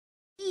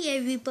Hey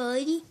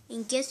everybody,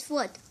 and guess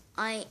what?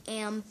 I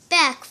am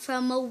back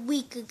from a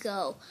week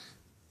ago.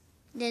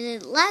 Then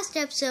the last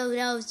episode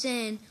I was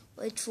in,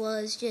 which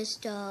was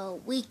just a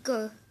week,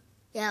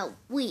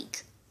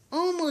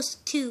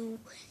 almost two.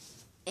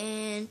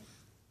 And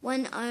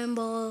when Iron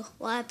Ball,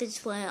 what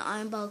happens when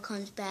Iron Ball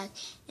comes back?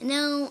 And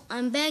now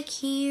I'm back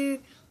here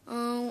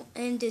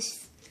in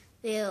this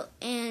video,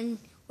 and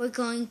we're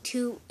going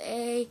to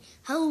a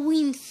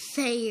Halloween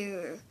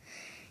fair.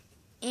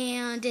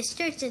 And it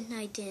starts at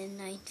night and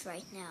night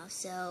right now,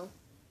 so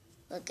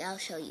look, I'll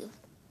show you.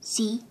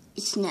 See,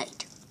 it's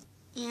night.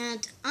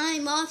 And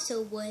I'm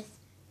also with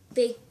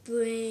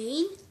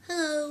BigBrain,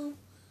 hello,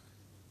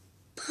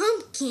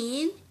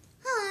 Pumpkin,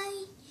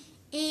 hi,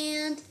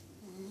 and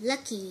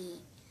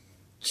Lucky,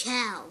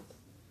 ciao.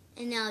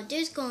 And now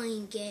they're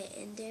going to get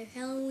in their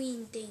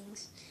Halloween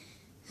things.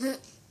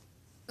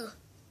 Oh,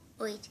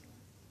 wait.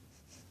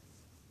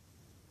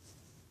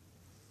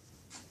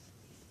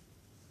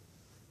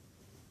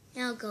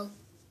 Now I'll go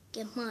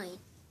get mine.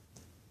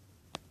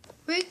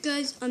 Right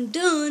guys, I'm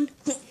done.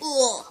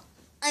 Oh,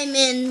 I'm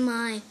in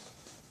my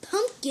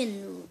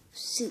pumpkin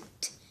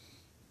suit.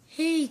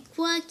 Hey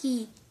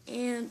Quacky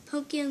and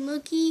Pumpkin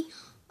Lucky,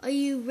 are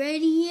you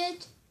ready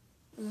yet?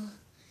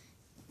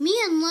 Me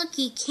and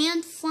Lucky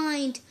can't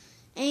find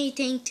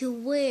anything to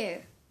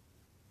wear.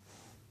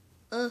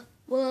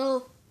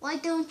 Well, why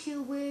don't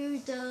you wear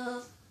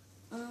the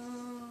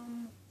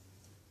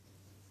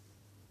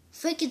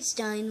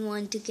Frankenstein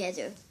one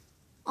together?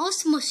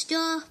 Awesome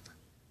stuff.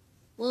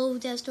 Whoa,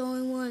 that's the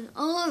only one.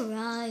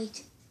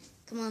 Alright.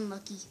 Come on,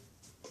 Lucky.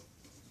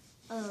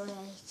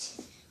 Alright.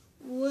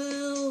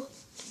 Well,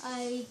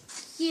 I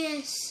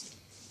guess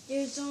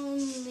there's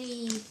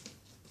only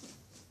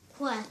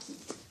Quacky.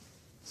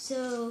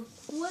 So,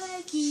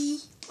 Quacky,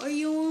 are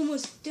you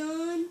almost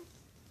done?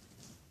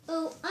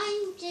 Oh,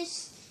 I'm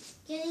just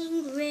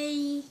getting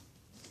ready.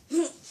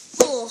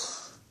 Oh.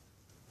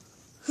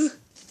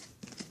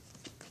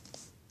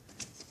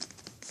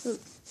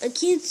 I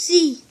can't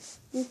see.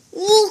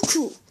 Oh,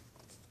 cool.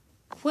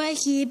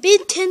 Quacky, it's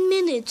been 10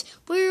 minutes.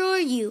 Where are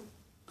you?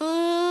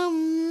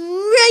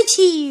 Right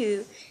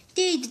here.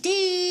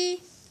 It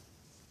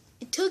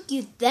took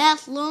you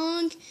that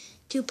long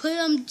to put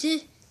on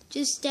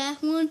just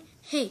that one?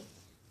 Hey,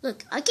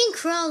 look, I can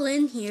crawl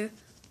in here.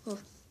 Oh,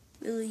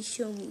 really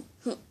show me.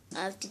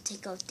 I have to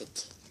take off the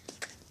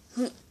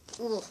cape.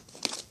 Oh.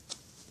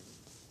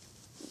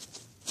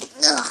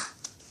 Ugh.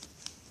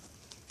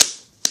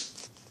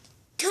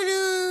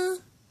 Ta-da!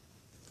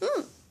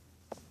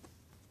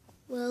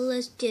 Well,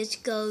 let's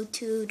just go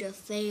to the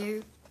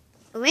fair.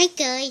 Alright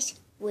guys,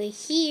 we're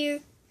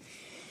here.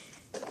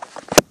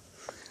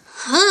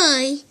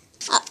 Hi,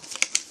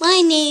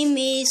 my name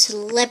is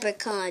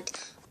Leprechaun.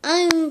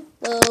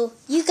 Well,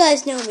 you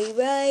guys know me,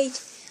 right?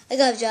 I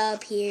got a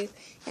job here,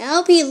 and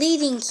I'll be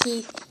leading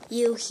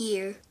you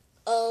here.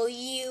 Oh,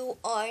 you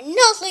are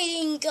not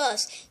leading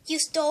us. You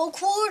stole a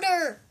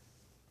quarter.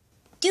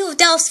 Dude,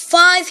 that was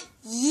 5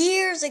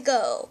 years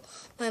ago.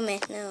 Wait a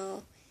minute,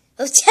 no.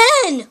 It was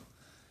 10!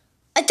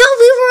 I thought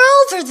we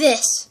were over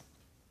this.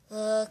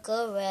 Look,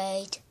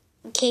 alright.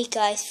 Okay,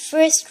 guys,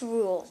 first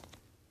rule.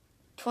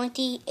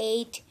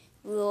 28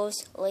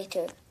 rules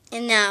later.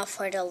 And now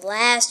for the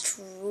last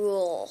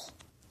rule.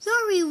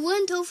 Sorry, we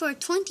went over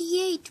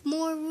 28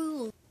 more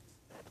rules.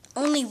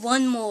 Only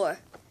one more.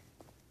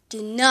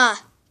 Do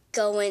not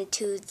go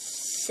into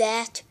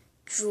that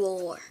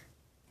drawer.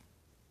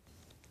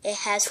 It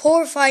has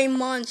horrifying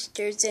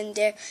monsters in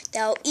there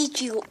that'll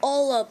eat you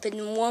all up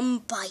in one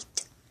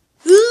bite.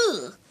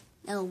 Ugh!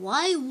 Now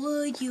why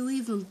would you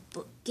even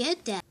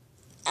get that?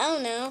 I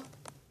don't know.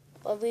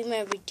 But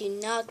remember, do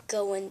not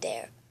go in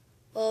there.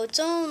 Well, it's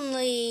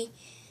only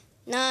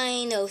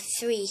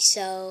 9:03,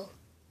 so...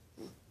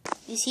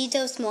 You see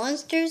those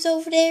monsters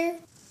over there?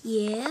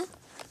 Yeah.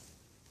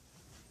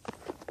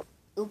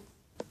 Oop.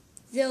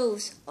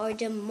 Those are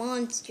the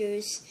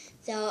monsters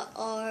that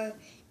are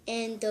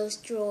in those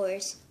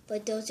drawers.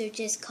 But those are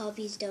just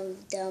copies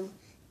of them.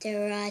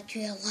 They're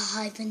actually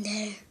alive in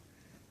there.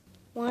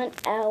 1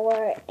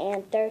 hour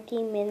and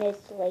 30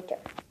 minutes later.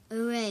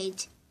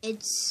 Alright,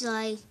 it's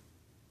like,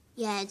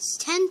 it's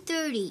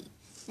 10:30.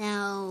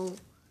 Now,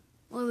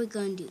 what are we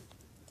going to do?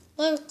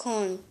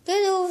 Leprechaun,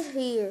 get over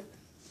here.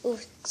 Oh,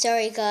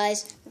 sorry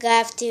guys, I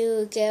have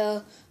to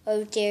go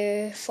over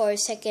there for a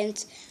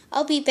second.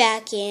 I'll be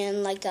back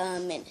in like a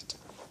minute.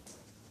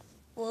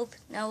 Whoop,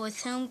 now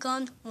with him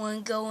gone, wanna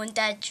go in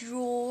that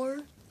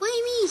drawer? What do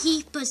you mean?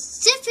 He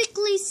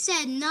specifically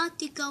said not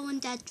to go in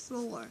that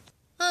drawer.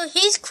 Oh,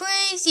 he's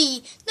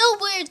crazy.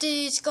 Nowhere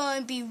there's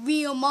gonna be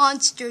real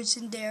monsters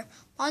in there.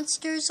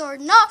 Monsters are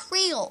not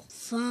real.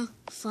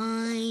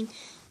 Fine.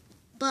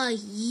 But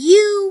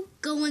you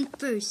go in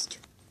first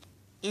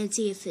and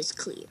see if it's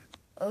clear.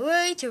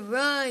 Alright.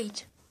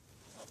 Alright.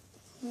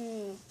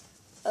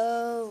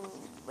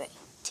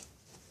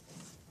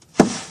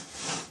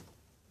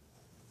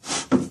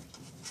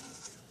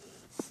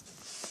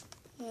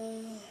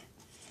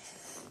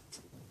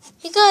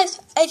 Hey guys,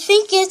 I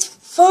think it's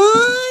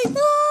fine.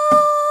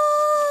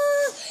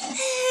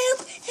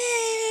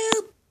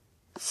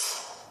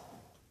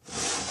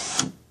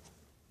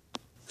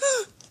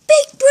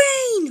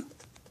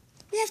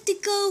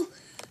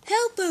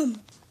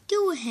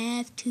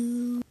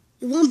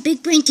 want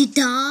Big Brain to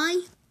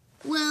die?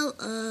 Well,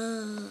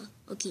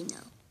 okay, no.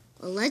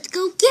 Well, let's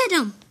go get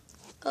him.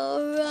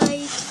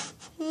 Alright.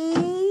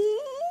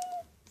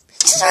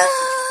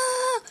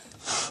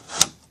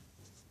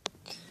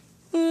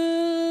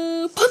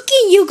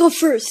 Pumpkin, you go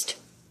first.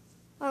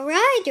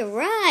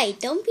 Alright.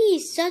 Don't be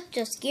such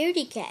a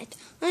scaredy cat.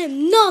 I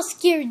am not a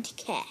scaredy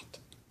cat.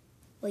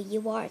 Well,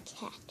 you are a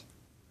cat.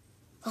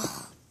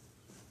 Oh.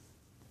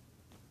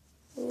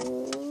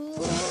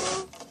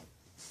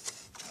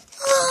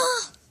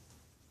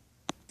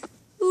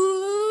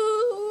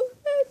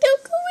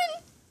 Don't go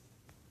in.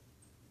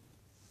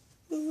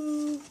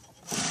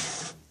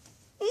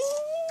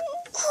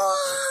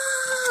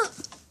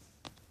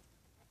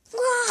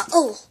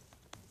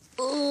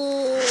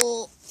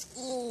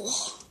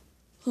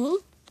 Huh?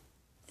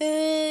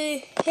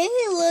 Hey,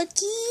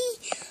 Lucky.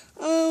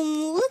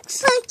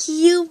 Looks like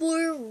you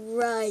were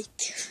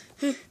right.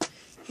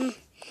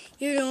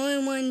 You're the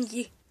only one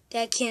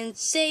that can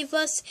save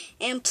us,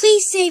 and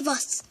please save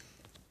us.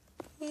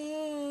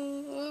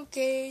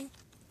 Okay.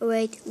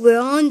 Alright, we're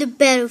on the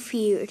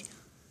battlefield.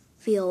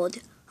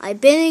 I've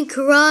been in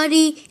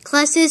karate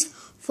classes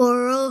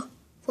for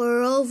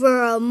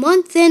over a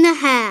month and a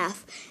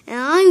half, and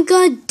I'm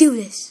gonna do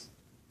this.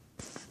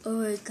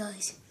 Alright,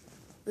 guys,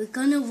 we're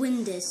gonna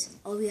win this.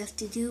 All we have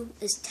to do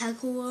is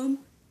tackle them,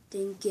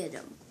 then get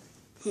them.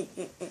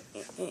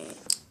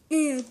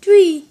 And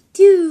 3,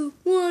 2,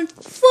 1,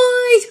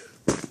 fight!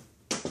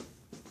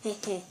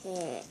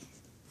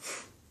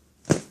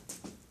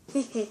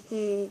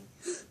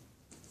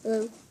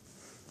 Hello?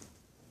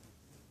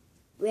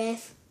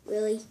 Ref,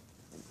 really?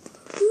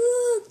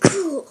 Ooh,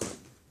 cool!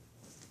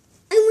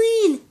 I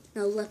win!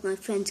 Now let my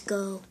friends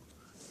go.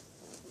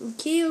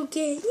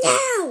 Okay.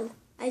 Now!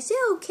 I said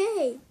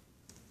okay.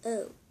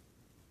 Oh.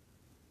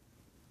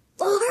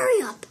 Well,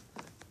 hurry up!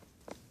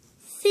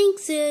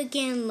 Thanks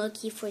again,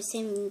 Lucky, for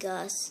saving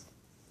us.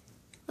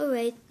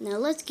 Alright, now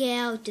let's get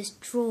out this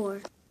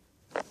drawer.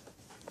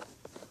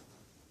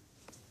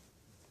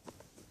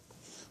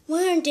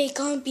 Why aren't they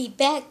gonna be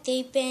back?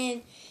 They've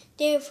been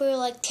there for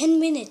like 10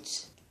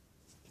 minutes.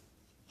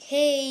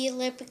 Hey,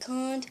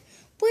 Leprechaun,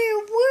 where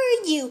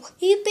were you?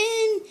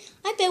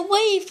 I've been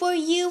waiting for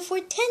you for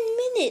 10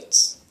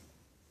 minutes.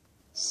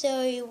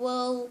 Sorry,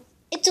 well,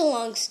 it's a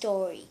long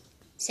story.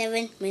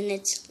 7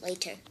 minutes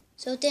later.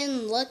 So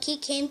then Lucky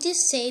came to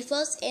save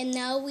us, and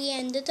now we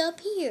ended up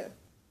here.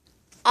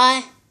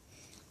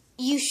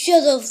 You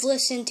should have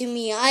listened to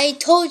me. I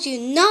told you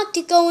not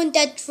to go in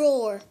that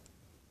drawer.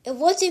 It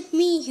wasn't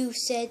me who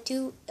said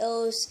to. It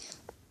was,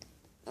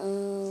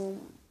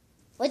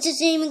 what's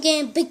his name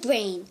again?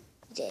 BigBrain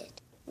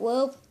did.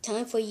 Well,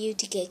 time for you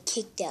to get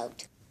kicked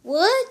out.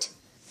 What?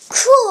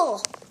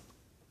 Cool!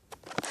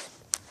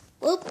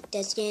 Well,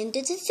 that's the end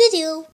of the video.